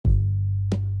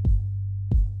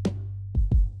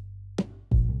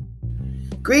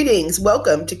Greetings.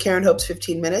 Welcome to Karen Hope's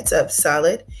 15 Minutes of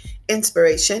Solid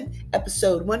Inspiration,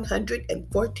 episode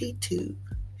 142.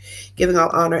 Giving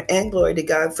all honor and glory to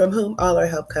God, from whom all our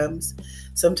help comes.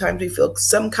 Sometimes we feel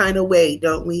some kind of way,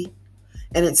 don't we?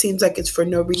 And it seems like it's for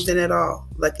no reason at all,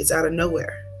 like it's out of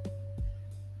nowhere.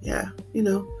 Yeah,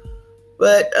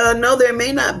 But no, there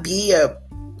may not be a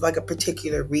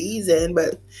particular reason,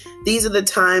 but these are the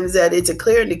times that it's a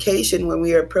clear indication when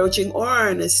we are approaching or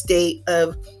are in a state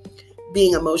of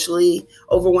being emotionally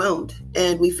overwhelmed.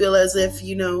 And we feel as if,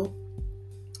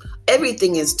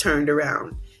 everything is turned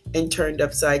around and turned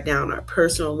upside down. Our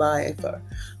personal life, our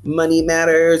money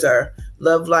matters, our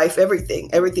love life, everything.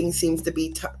 Everything seems to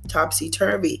be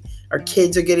topsy-turvy. Our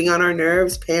kids are getting on our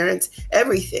nerves, parents,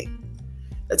 everything.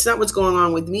 That's not what's going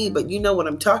on with me, but you know what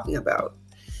I'm talking about.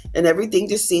 And everything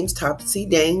just seems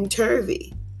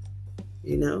topsy-turvy,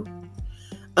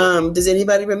 Does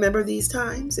anybody remember these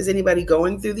times? Is anybody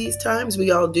going through these times?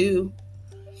 We all do.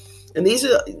 And these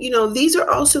are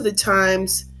also the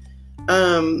times,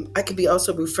 I could be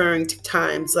also referring to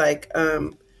times like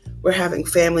we're having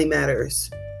family matters,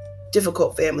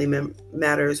 difficult family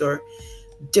matters, or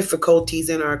difficulties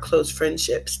in our close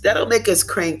friendships. That'll make us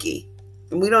cranky.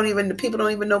 And people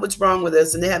don't even know what's wrong with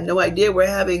us, and they have no idea we're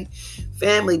having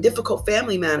difficult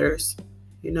family matters,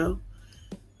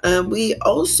 We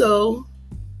also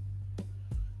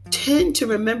tend to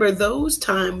remember those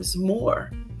times more,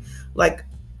 like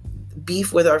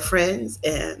beef with our friends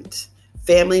and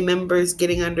family members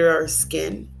getting under our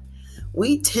skin.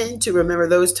 We tend to remember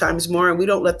those times more, and we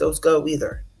don't let those go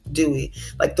either, do we?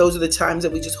 Like, those are the times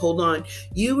that we just hold on.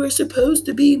 You were supposed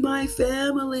to be my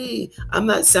family. I'm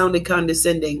not sounding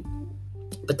condescending,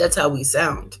 but that's how we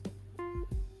sound.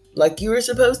 Like, you were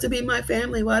supposed to be my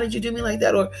family. Why did you do me like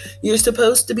that? Or you're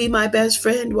supposed to be my best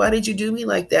friend. Why did you do me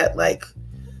like that? Like,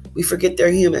 we forget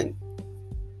they're human,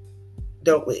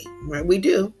 don't we? Right? We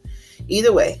do.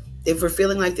 Either way, if we're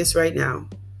feeling like this right now,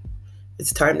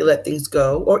 it's time to let things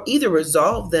go, or either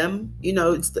resolve them.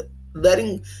 It's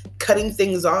cutting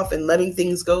things off and letting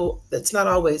things go. That's not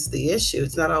always the issue.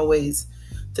 It's not always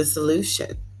the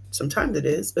solution. Sometimes it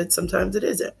is, but sometimes it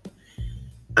isn't.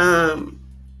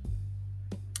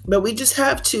 But we just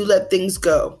have to let things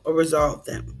go or resolve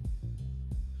them.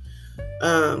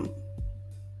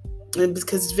 And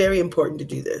because it's very important to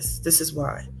do this. This is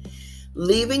why.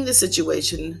 Leaving the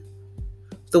situation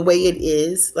the way it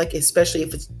is, like especially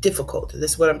if it's difficult.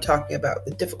 This is what I'm talking about,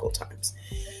 the difficult times.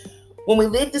 When we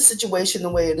leave the situation the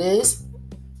way it is,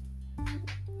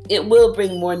 it will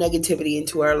bring more negativity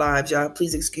into our lives, y'all.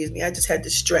 Please excuse me. I just had to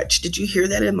stretch. Did you hear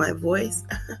that in my voice?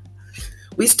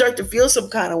 We start to feel some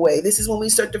kind of way. This is when we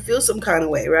start to feel some kind of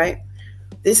way, right?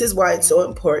 This is why it's so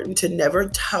important to never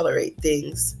tolerate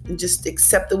things and just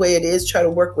accept the way it is. Try to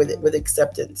work with it with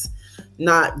acceptance.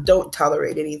 Don't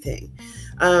tolerate anything.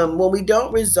 When we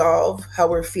don't resolve how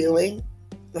we're feeling,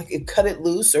 like cut it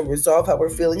loose or resolve how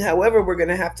we're feeling, however we're going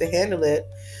to have to handle it,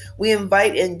 we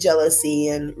invite in jealousy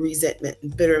and resentment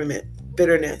and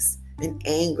bitterness and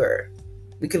anger.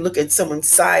 We can look at someone's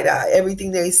side eye.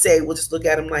 Everything they say, we'll just look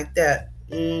at them like that.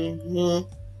 You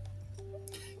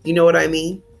know what I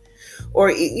mean?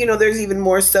 Or, there's even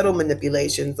more subtle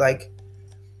manipulations, like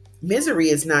misery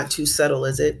is not too subtle,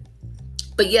 is it?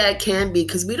 But yeah, it can be,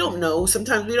 because we don't know.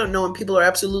 Sometimes we don't know when people are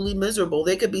absolutely miserable.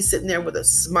 They could be sitting there with a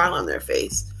smile on their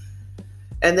face,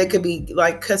 and they could be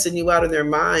like cussing you out of their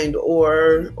mind,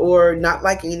 or not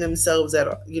liking themselves at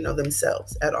all.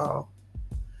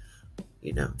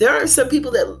 There are some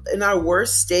people that in our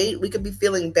worst state, we could be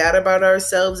feeling bad about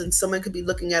ourselves, and someone could be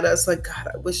looking at us like, God,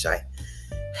 I wish I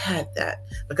had that.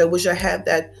 Like, I wish I had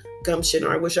that gumption,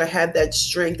 or I wish I had that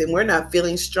strength, and we're not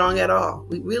feeling strong at all.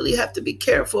 We really have to be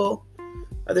careful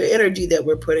of the energy that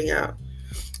we're putting out.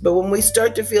 But when we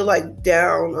start to feel like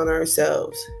down on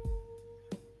ourselves,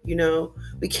 we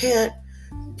can't.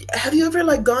 Have you ever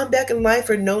gone back in life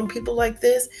or known people like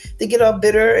this? They get all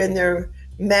bitter and they're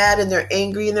mad and they're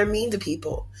angry and they're mean to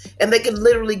people, and they can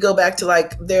literally go back to go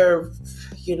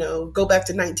back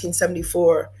to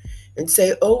 1974 and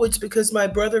say, oh, it's because my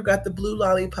brother got the blue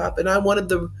lollipop and I wanted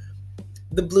the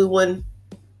blue one,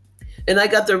 and I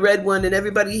got the red one, and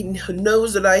everybody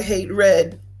knows that I hate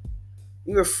red.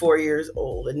 You were 4 years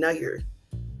old and now you're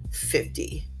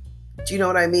 50. Do you know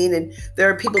what I mean? And there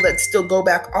are people that still go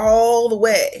back all the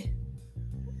way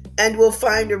and will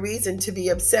find a reason to be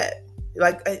upset. Those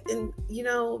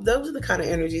are the kind of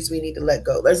energies we need to let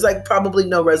go. There's probably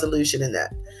no resolution in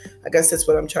that. I guess that's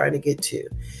what I'm trying to get to.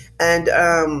 And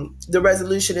the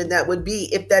resolution in that would be,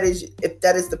 if that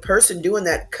is the person doing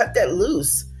that, cut that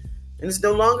loose. And it's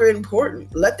no longer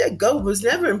important. Let that go. It was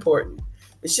never important.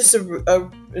 It's just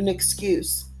an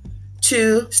excuse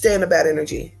to stay in a bad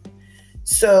energy.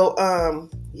 So,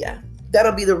 yeah,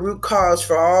 that'll be the root cause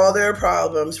for all their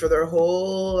problems for their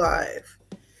whole life.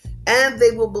 And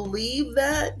they will believe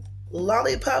that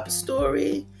lollipop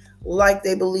story like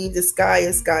they believe the sky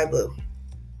is sky blue.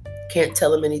 Can't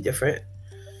tell them any different.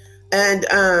 And,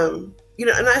 and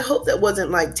I hope that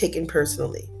wasn't like taken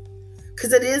personally,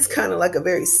 because it is kind of like a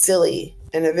very silly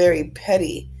and a very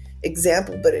petty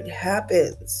example, but it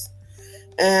happens.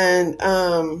 And,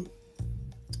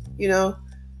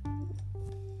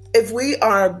 if we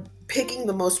are picking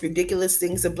the most ridiculous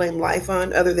things to blame life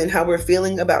on, other than how we're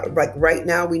feeling about, like right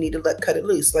now, we need to cut it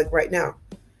loose. Like right now,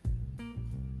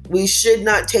 we should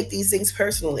not take these things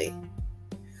personally,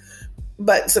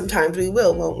 but sometimes we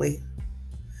will, won't we?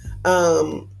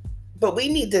 But we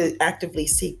need to actively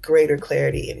seek greater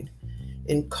clarity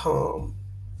and calm.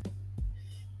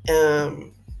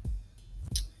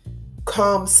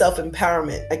 Calm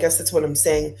self-empowerment. I guess that's what I'm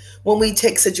saying. When we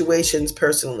take situations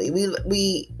personally,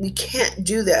 we can't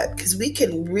do that, because we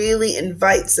can really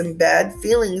invite some bad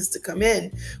feelings to come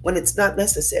in when it's not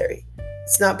necessary.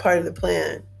 It's not part of the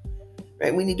plan,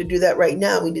 right? We need to do that right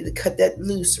now. We need to cut that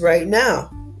loose right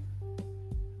now.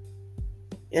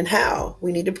 And how?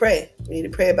 We need to pray. We need to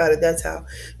pray about it. That's how.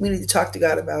 We need to talk to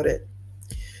God about it.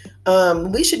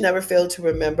 We should never fail to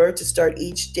remember to start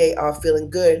each day off feeling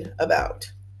good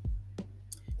about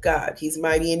God. He's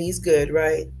mighty and he's good,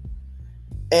 right?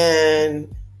 And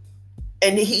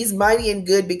he's mighty and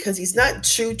good because he's not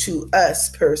true to us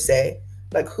per se.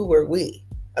 Like, who are we?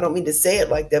 I don't mean to say it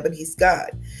like that, but he's God.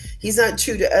 He's not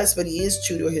true to us, but he is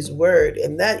true to his word.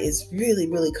 And that is really,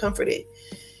 really comforting.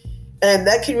 And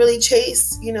that can really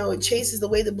chase, it chases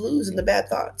away the blues and the bad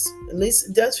thoughts. At least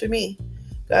it does for me.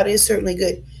 God is certainly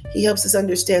good. He helps us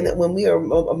understand that when we are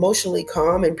emotionally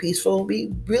calm and peaceful,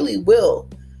 we really will.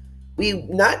 We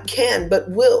not can, but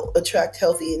will attract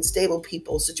healthy and stable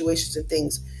people, situations, and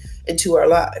things into our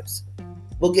lives.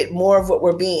 We'll get more of what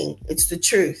we're being. It's the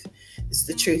truth. It's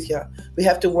the truth, y'all. We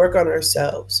have to work on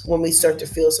ourselves when we start to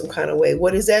feel some kind of way.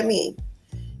 What does that mean?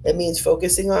 It means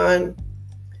it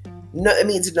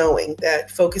means knowing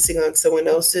that focusing on someone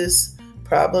else's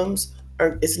problems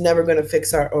is never going to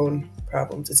fix our own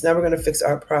problems. It's never going to fix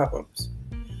our problems.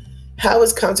 How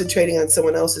is concentrating on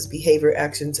someone else's behavior,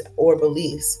 actions, or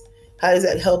beliefs? How does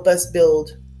that help us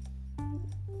build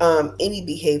any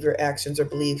behavior, actions, or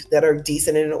beliefs that are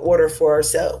decent and in order for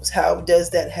ourselves? How does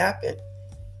that happen?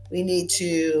 We need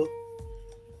to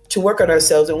work on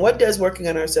ourselves. And what does working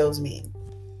on ourselves mean?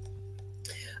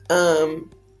 I'm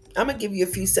going to give you a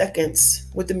few seconds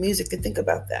with the music to think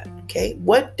about that, okay?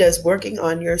 What does working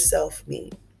on yourself mean?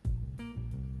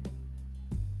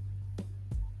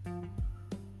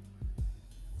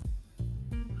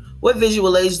 What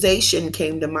visualization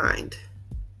came to mind?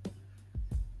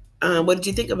 What did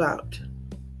you think about?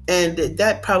 And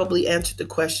that probably answered the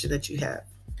question that you have.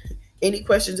 Any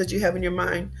questions that you have in your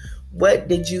mind? What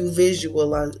did you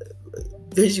visualize?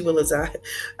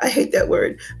 I hate that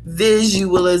word.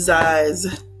 Visualize.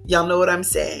 Y'all know what I'm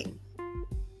saying.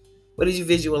 What did you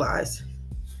visualize?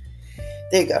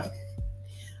 There you go.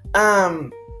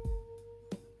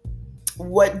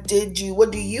 What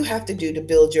do you have to do to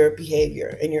build your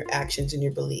behavior and your actions and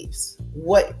your beliefs?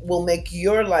 What will make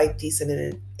your life decent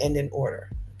and in order?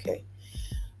 Okay.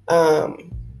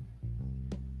 And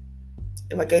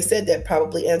like I said, that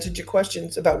probably answered your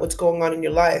questions about what's going on in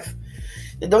your life.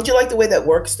 And don't you like the way that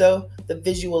works, though? The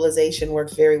visualization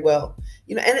works very well.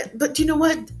 But you know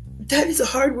what? That is a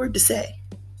hard word to say.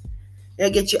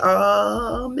 It'll get you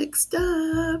all mixed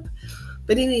up.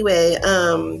 But anyway,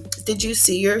 did you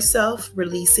see yourself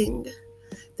releasing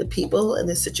the people and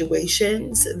the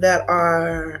situations that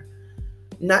are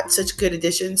not such good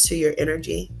additions to your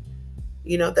energy?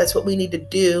 That's what we need to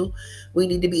do. We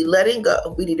need to be letting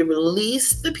go. We need to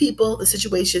release the people, the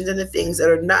situations, and the things that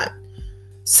are not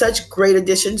such great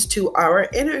additions to our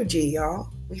energy, y'all.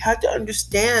 We have to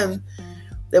understand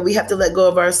that we have to let go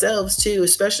of ourselves too,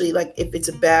 especially like if it's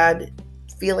bad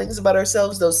feelings about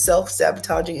ourselves, those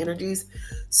self-sabotaging energies,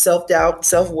 self-doubt,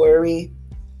 self-worry,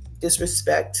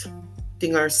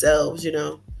 disrespecting ourselves,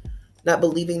 not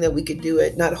believing that we could do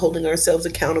it, not holding ourselves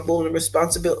accountable and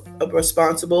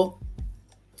responsible.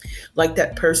 Like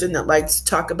that person that likes to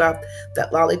talk about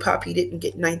that lollipop he didn't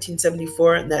get in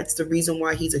 1974, and that's the reason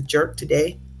why he's a jerk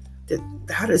today.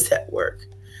 How does that work?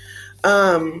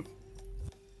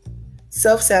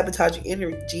 Self-sabotaging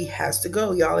energy has to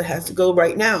go, y'all. It has to go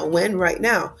right now. When? Right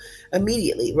now.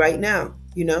 Immediately. Right now.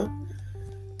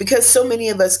 Because so many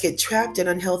of us get trapped in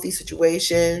unhealthy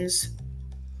situations,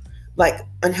 like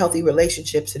unhealthy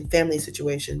relationships and family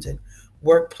situations and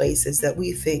workplaces, that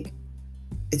we think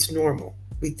it's normal.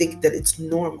 We think that it's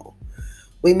normal.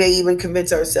 We may even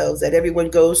convince ourselves that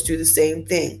everyone goes through the same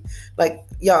thing. Like,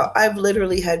 y'all, I've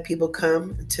literally had people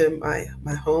come to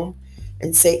my home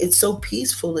and say, it's so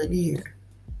peaceful in here.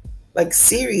 Like,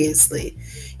 seriously.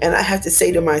 And I have to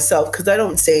say to myself, because I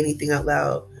don't say anything out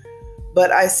loud,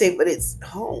 but I say, but it's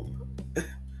home.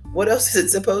 What else is it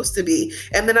supposed to be?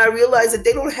 And then I realize that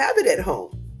they don't have it at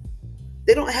home.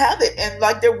 They don't have it. And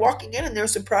like, they're walking in and they're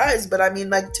surprised. But I mean,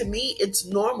 like, to me, it's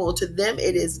normal. To them,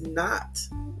 it is not.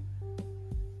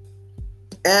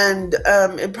 And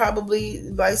probably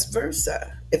vice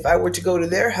versa. If I were to go to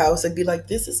their house, I'd be like,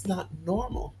 this is not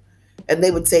normal. And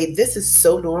they would say, this is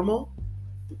so normal,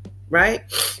 right?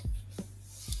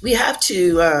 We have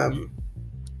to,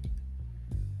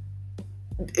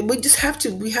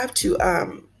 we have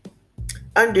to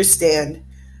understand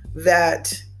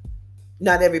that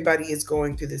not everybody is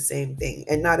going through the same thing,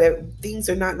 and things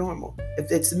are not normal.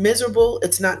 If it's miserable,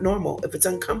 it's not normal. If it's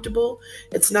uncomfortable,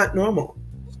 it's not normal.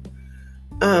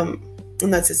 And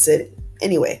that's just it.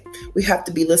 Anyway, we have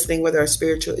to be listening with our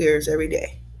spiritual ears every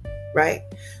day, right?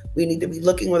 We need to be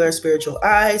looking with our spiritual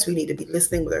eyes. We need to be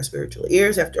listening with our spiritual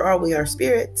ears. After all, we are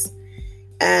spirits.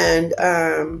 And,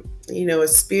 a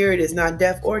spirit is not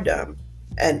deaf or dumb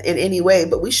and in any way,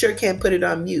 but we sure can't put it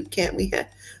on mute, can't we?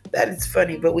 That is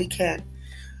funny, but we can.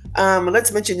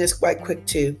 Let's mention this quite quick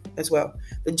too, as well.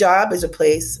 The job is a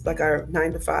place, like our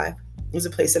 9 to 5, is a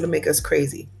place that'll make us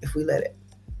crazy if we let it,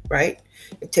 right?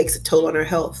 It takes a toll on our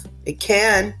health. It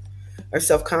can, our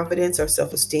self-confidence, our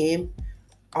self-esteem,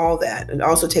 all that. It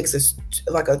also takes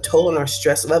a toll on our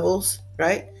stress levels,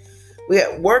 right? We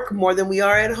at work more than we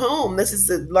are at home. This is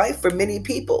the life for many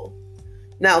people.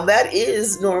 Now, that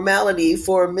is normality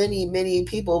for many, many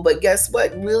people. But guess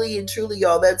what? Really and truly,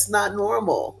 y'all, that's not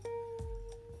normal.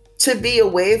 To be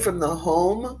away from the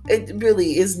home, it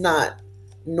really is not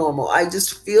normal. I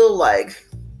just feel like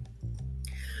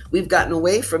we've gotten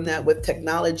away from that with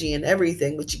technology and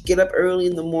everything. But you get up early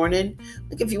in the morning.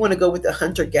 Like if you want to go with the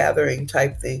hunter-gathering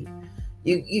type thing,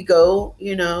 you go,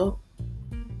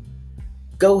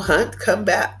 go hunt, come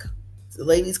back. The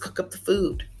ladies cook up the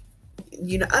food.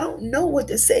 I don't know what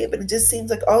to say, but it just seems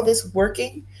like all this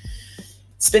working,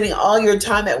 spending all your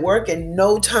time at work and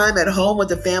no time at home with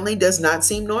the family does not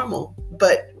seem normal.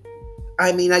 But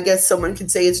I mean, I guess someone can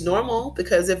say it's normal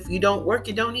because if you don't work,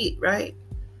 you don't eat, right?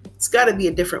 It's got to be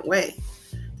a different way.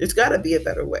 There's got to be a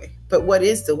better way. But what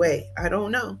is the way? I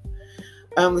don't know.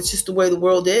 It's just the way the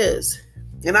world is.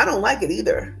 And I don't like it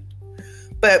either.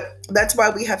 But that's why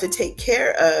we have to take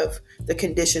care of the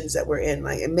conditions that we're in,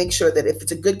 and make sure that if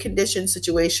it's a good condition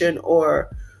situation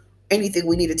or anything,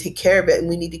 we need to take care of it and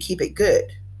we need to keep it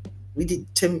good. We need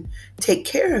to take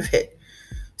care of it.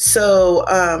 So,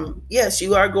 yes,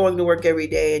 you are going to work every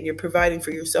day and you're providing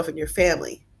for yourself and your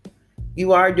family.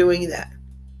 You are doing that.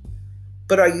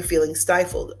 But are you feeling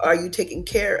stifled? Are you taking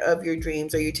care of your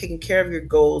dreams? Are you taking care of your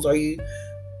goals? Are you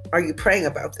praying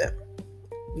about them?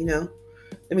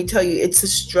 Let me tell you, it's a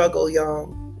struggle,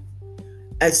 y'all.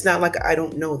 It's not like I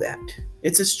don't know that.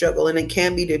 It's a struggle, and it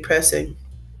can be depressing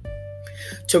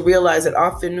to realize that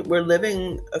often we're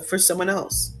living for someone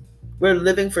else. We're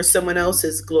living for someone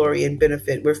else's glory and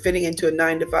benefit. We're fitting into a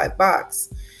 9 to 5 box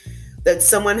that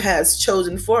someone has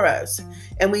chosen for us.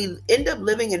 And we end up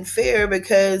living in fear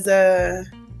because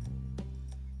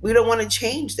we don't want to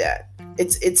change that.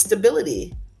 It's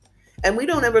stability. And we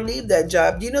don't ever leave that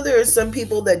job. Do you know there are some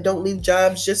people that don't leave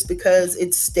jobs just because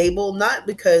it's stable, not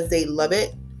because they love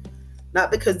it, not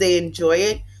because they enjoy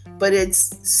it, but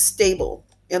it's stable.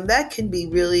 And that can be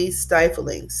really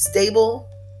stifling. Stable,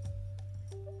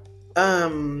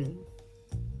 it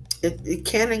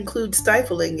can include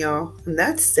stifling, y'all. And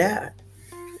that's sad.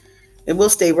 And we'll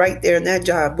stay right there in that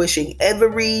job, wishing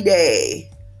every day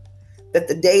that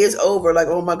the day is over. Like,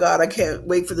 oh my God, I can't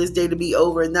wait for this day to be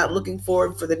over, and not looking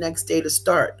forward for the next day to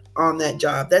start on that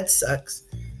job. That sucks.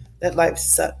 That life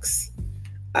sucks.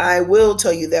 I will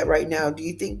tell you that right now. Do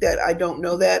you think that I don't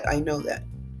know that? I know that.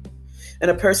 And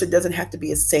a person doesn't have to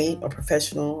be a saint or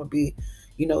professional or be,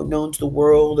 known to the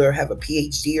world or have a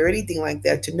PhD or anything like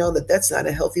that to know that that's not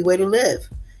a healthy way to live.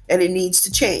 And it needs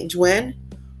to change. When?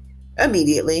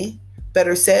 Immediately.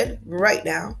 Better said, right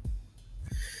now.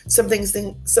 Sometimes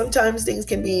things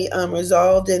can be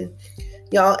resolved, and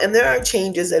y'all, and there are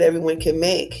changes that everyone can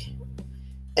make,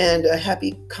 and a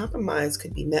happy compromise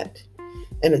could be met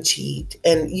and achieved,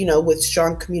 and with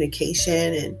strong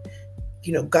communication and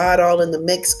God all in the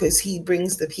mix, because He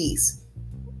brings the peace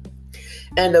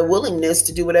and a willingness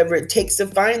to do whatever it takes to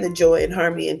find the joy and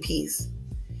harmony and peace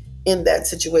in that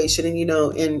situation, and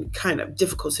in kind of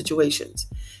difficult situations.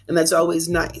 And that's always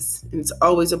nice, and it's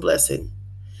always a blessing.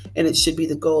 and it should be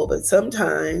the goal. But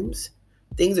sometimes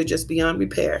things are just beyond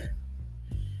repair.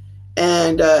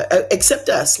 And accept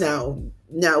us now.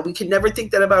 Now, we can never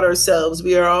think that about ourselves.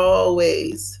 We are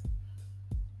always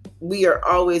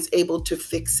able to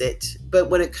fix it. But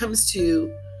when it comes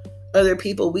to other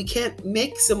people, we can't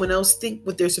make someone else think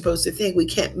what they're supposed to think. We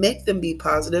can't make them be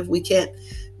positive. We can't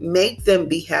make them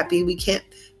be happy. We can't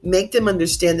make them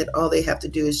understand that all they have to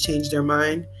do is change their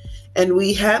mind. And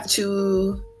we have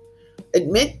to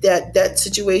admit that that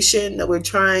situation that we're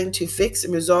trying to fix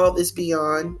and resolve is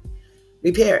beyond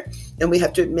repair. And we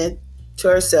have to admit to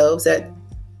ourselves that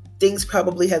things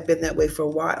probably have been that way for a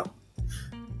while.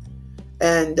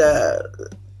 And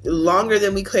longer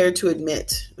than we care to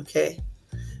admit, okay?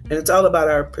 And it's all about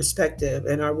our perspective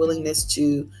and our willingness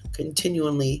to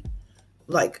continually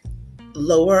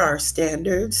lower our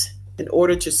standards in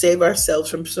order to save ourselves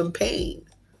from some pain.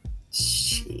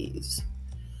 Jeez.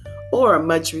 Or a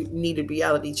much needed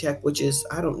reality check, which is,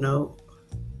 I don't know.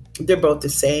 They're both the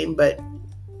same, but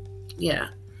yeah.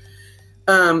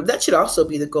 That should also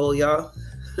be the goal, y'all.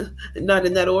 Not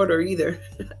in that order either.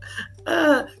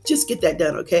 Just get that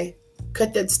done, okay?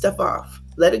 Cut that stuff off.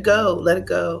 Let it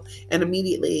go. And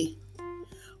immediately,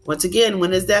 once again,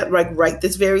 when is that? Right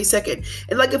this very second.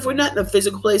 And if we're not in a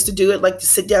physical place to do it, to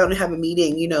sit down and have a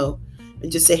meeting,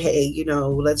 and just say, hey,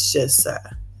 let's just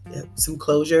some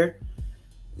closure.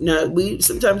 No,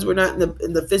 sometimes we're not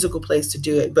in the physical place to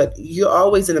do it, but you're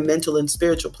always in a mental and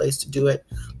spiritual place to do it.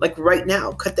 Right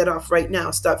now, cut that off right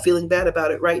now. Stop feeling bad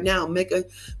about it right now. Make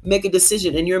a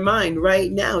decision in your mind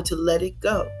right now to let it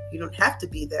go. You don't have to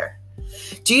be there.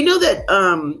 Do you know that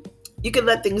you can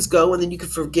let things go and then you can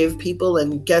forgive people?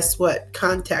 And guess what?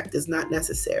 Contact is not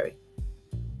necessary.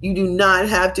 You do not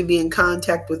have to be in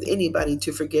contact with anybody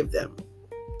to forgive them.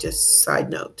 Just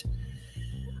side note.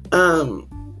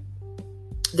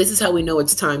 This is how we know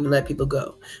it's time to let people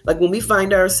go. When we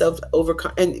find ourselves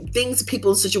and things,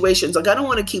 people, situations. I don't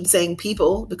want to keep saying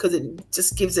people because it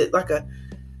just gives it a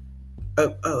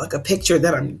picture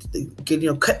that I'm,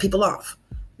 cut people off.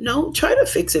 No, try to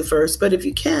fix it first. But if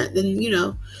you can't, then,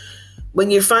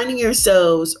 when you're finding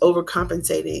yourselves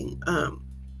overcompensating,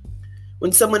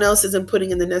 when someone else isn't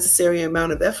putting in the necessary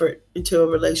amount of effort into a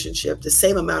relationship, the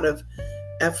same amount of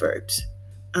effort,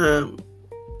 can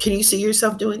you see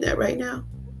yourself doing that right now?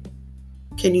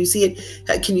 Can you see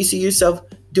it? Can you see yourself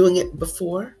doing it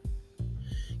before?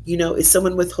 Is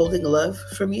someone withholding love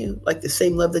from you? The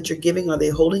same love that you're giving, are they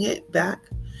holding it back?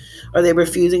 Are they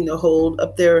refusing to hold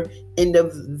up their end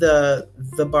of the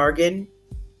bargain?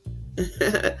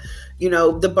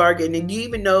 The bargain. And do you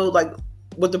even know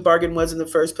what the bargain was in the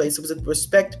first place? Was it a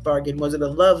respect bargain? Was it a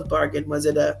love bargain? Was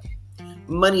it a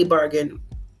money bargain?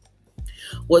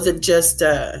 Was it just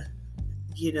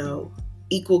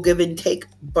equal give and take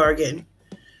bargain?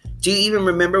 Do you even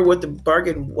remember what the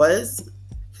bargain was?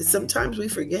 Because sometimes we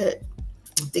forget.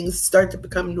 Things start to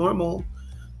become normal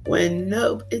when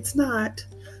no, it's not.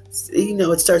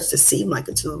 It starts to seem like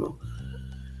it's normal.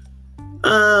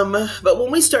 But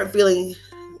when we start feeling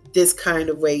this kind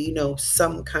of way,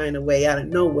 some kind of way out of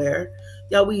nowhere,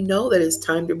 we know that it's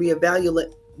time to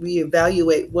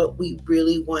reevaluate what we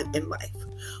really want in life.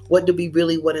 What do we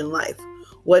really want in life?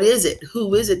 What is it?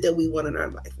 Who is it that we want in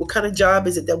our life? What kind of job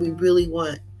is it that we really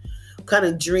want? What kind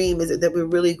of dream is it that we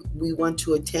want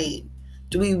to attain?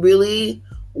 Do we really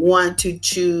want to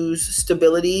choose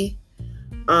stability,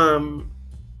 or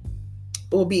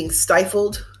being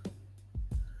stifled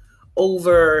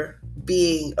over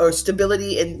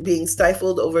stability and being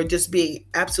stifled over just being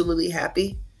absolutely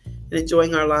happy and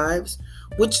enjoying our lives?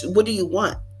 What do you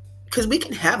want? Because we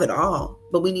can have it all,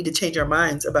 but we need to change our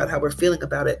minds about how we're feeling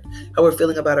about it, how we're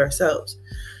feeling about ourselves,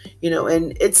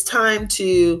 and it's a time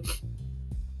to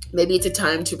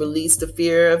release the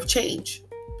fear of change,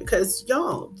 because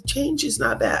change is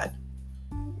not bad.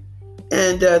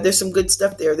 And there's some good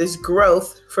stuff there. There's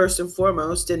growth first and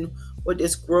foremost. And what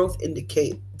does growth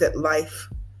indicate? That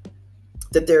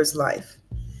there's life.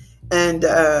 And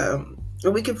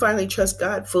we can finally trust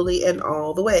God fully and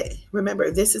all the way.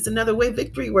 Remember, this is another way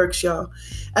victory works, y'all.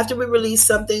 After we release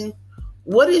something,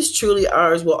 what is truly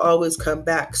ours will always come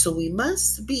back. So we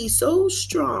must be so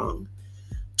strong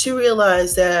to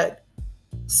realize that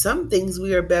some things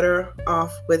we are better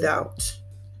off without,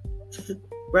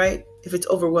 right? If it's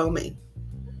overwhelming,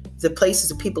 the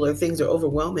places of people or things are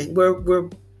overwhelming, we're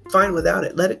fine without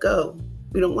it. Let it go.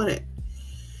 We don't want it.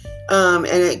 And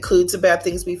it includes the bad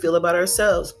things we feel about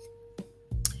ourselves.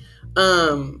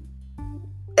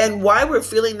 And why we're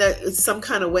feeling that it's some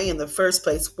kind of way in the first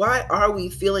place. Why are we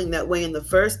feeling that way in the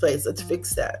first place? Let's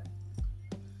fix that.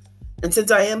 And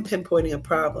since I am pinpointing a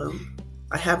problem,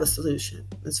 I have a solution.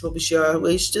 That's what we should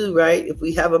always do, right? If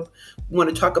we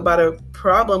want to talk about a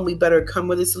problem, we better come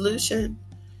with a solution.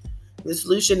 The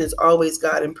solution is always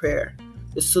God and prayer.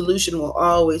 The solution will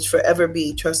always forever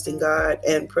be trusting God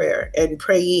and prayer and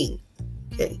praying.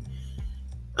 Okay.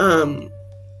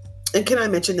 And can I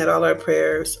mention that all our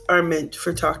prayers are meant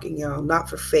for talking, y'all, not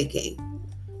for faking.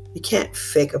 You can't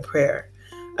fake a prayer.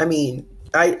 I mean,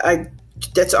 I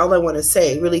that's all I want to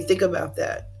say. Really think about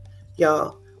that,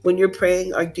 y'all. When you're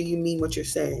praying, or do you mean what you're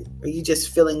saying? Are you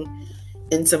just filling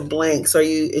in some blanks?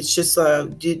 It's just,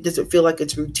 does it feel like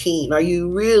it's routine? Are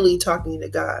you really talking to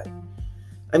God?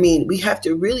 I mean, we have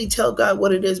to really tell God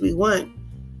what it is we want.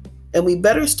 And we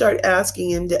better start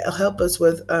asking him to help us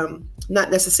with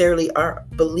not necessarily our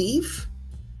belief,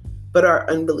 but our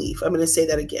unbelief. I'm going to say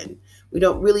that again. We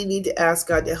don't really need to ask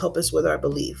God to help us with our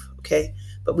belief, okay?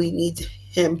 But we need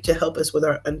him to help us with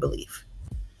our unbelief.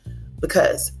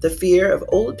 Because the fear of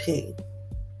old pain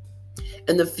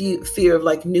and the fear of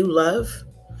like new love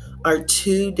are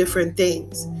two different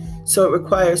things. So it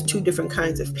requires two different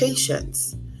kinds of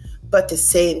patience, but the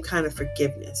same kind of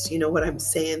forgiveness. You know what I'm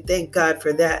saying? Thank God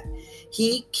for that.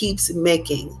 He keeps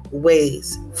making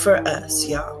ways for us,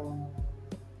 y'all.